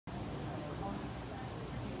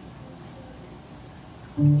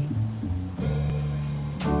I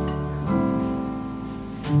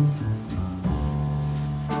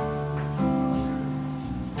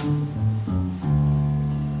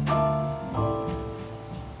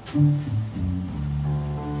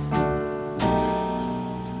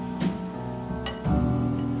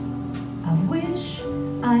wish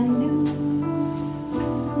I knew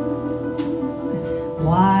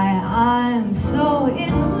why I'm so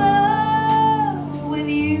in love with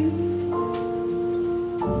you.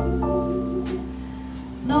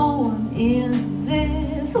 No one in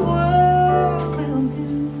this world will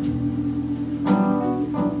do.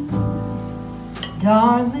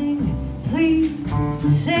 Darling, please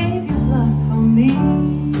save your love for me.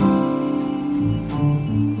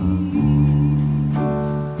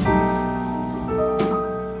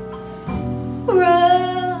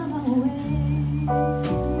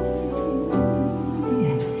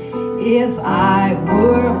 If I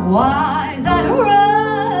were wise, I'd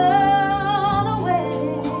run away.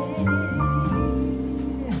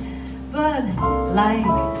 But like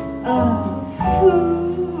a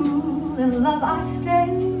fool in love I stay.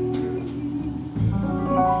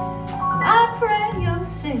 And I pray you'll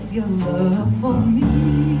save your love for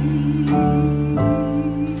me.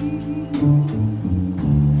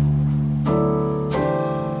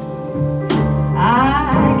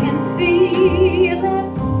 I can feel it.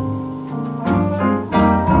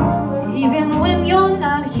 Even when you're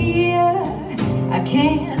not here, I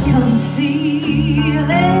can't conceal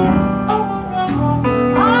it.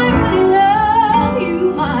 I really love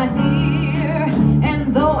you, my dear.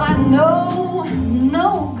 And though I know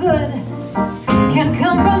no good can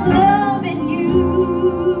come from loving you,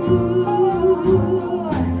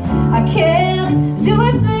 I can't do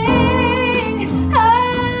a thing.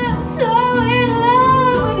 I'm so in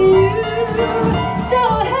love with you. So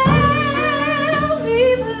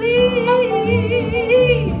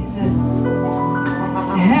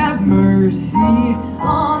have mercy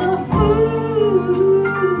on a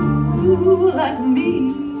fool like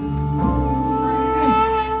me.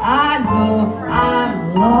 I know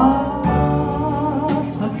I'm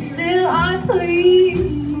lost, but still I plead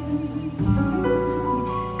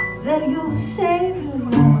that you'll save your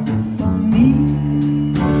love for me.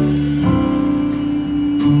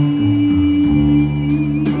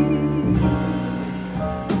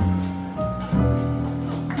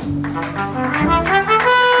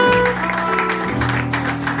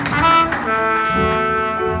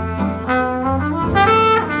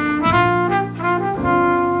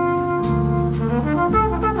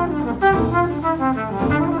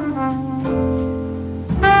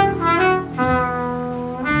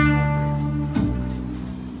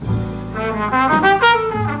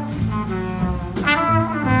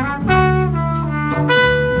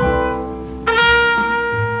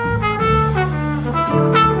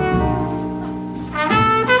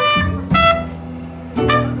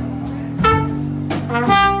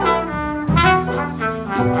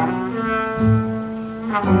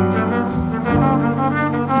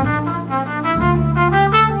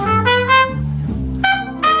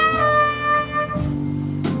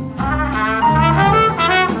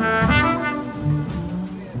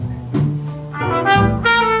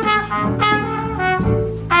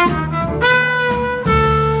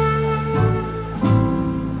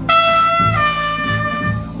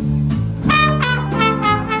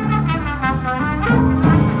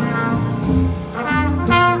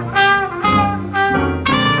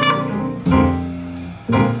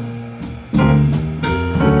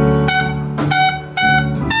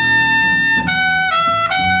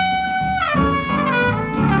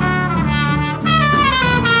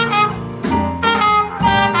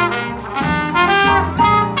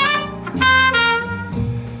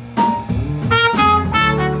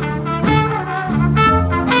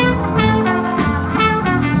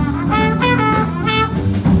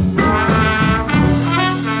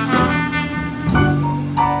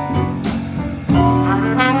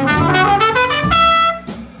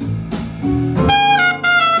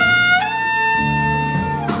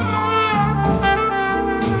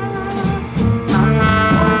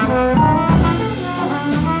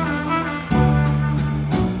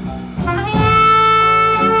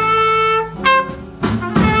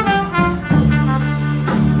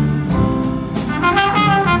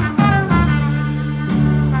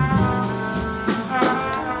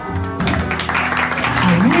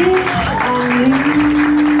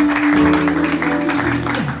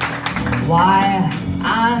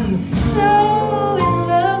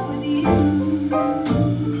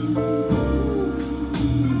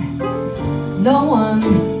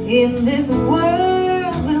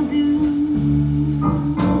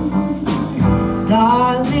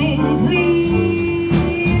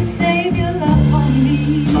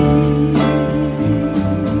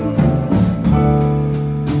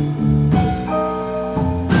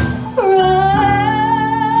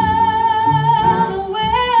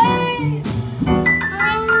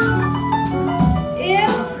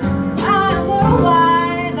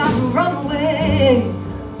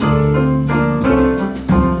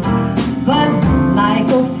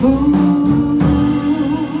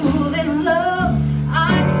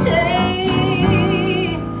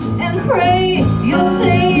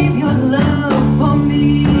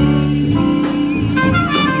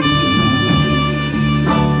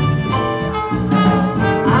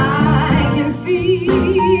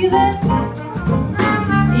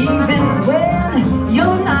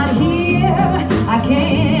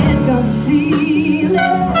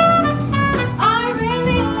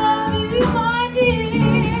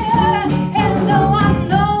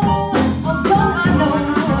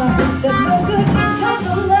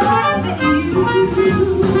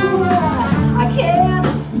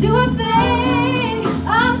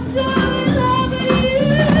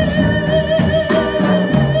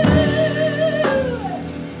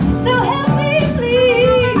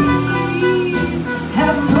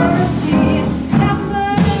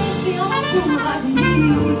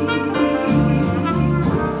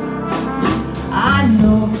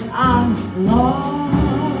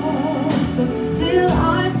 lost, but still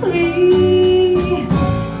I plead.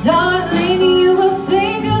 Darling, you will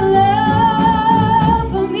save your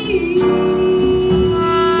love for me.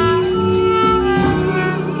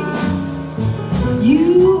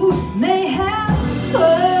 You may have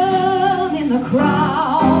fun in the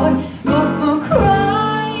crowd, but for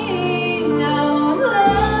crying out loud,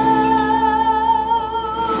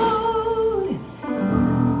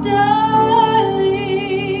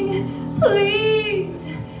 darling, please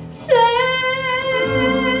save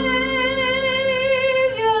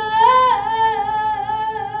your love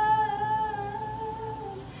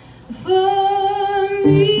for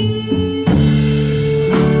me.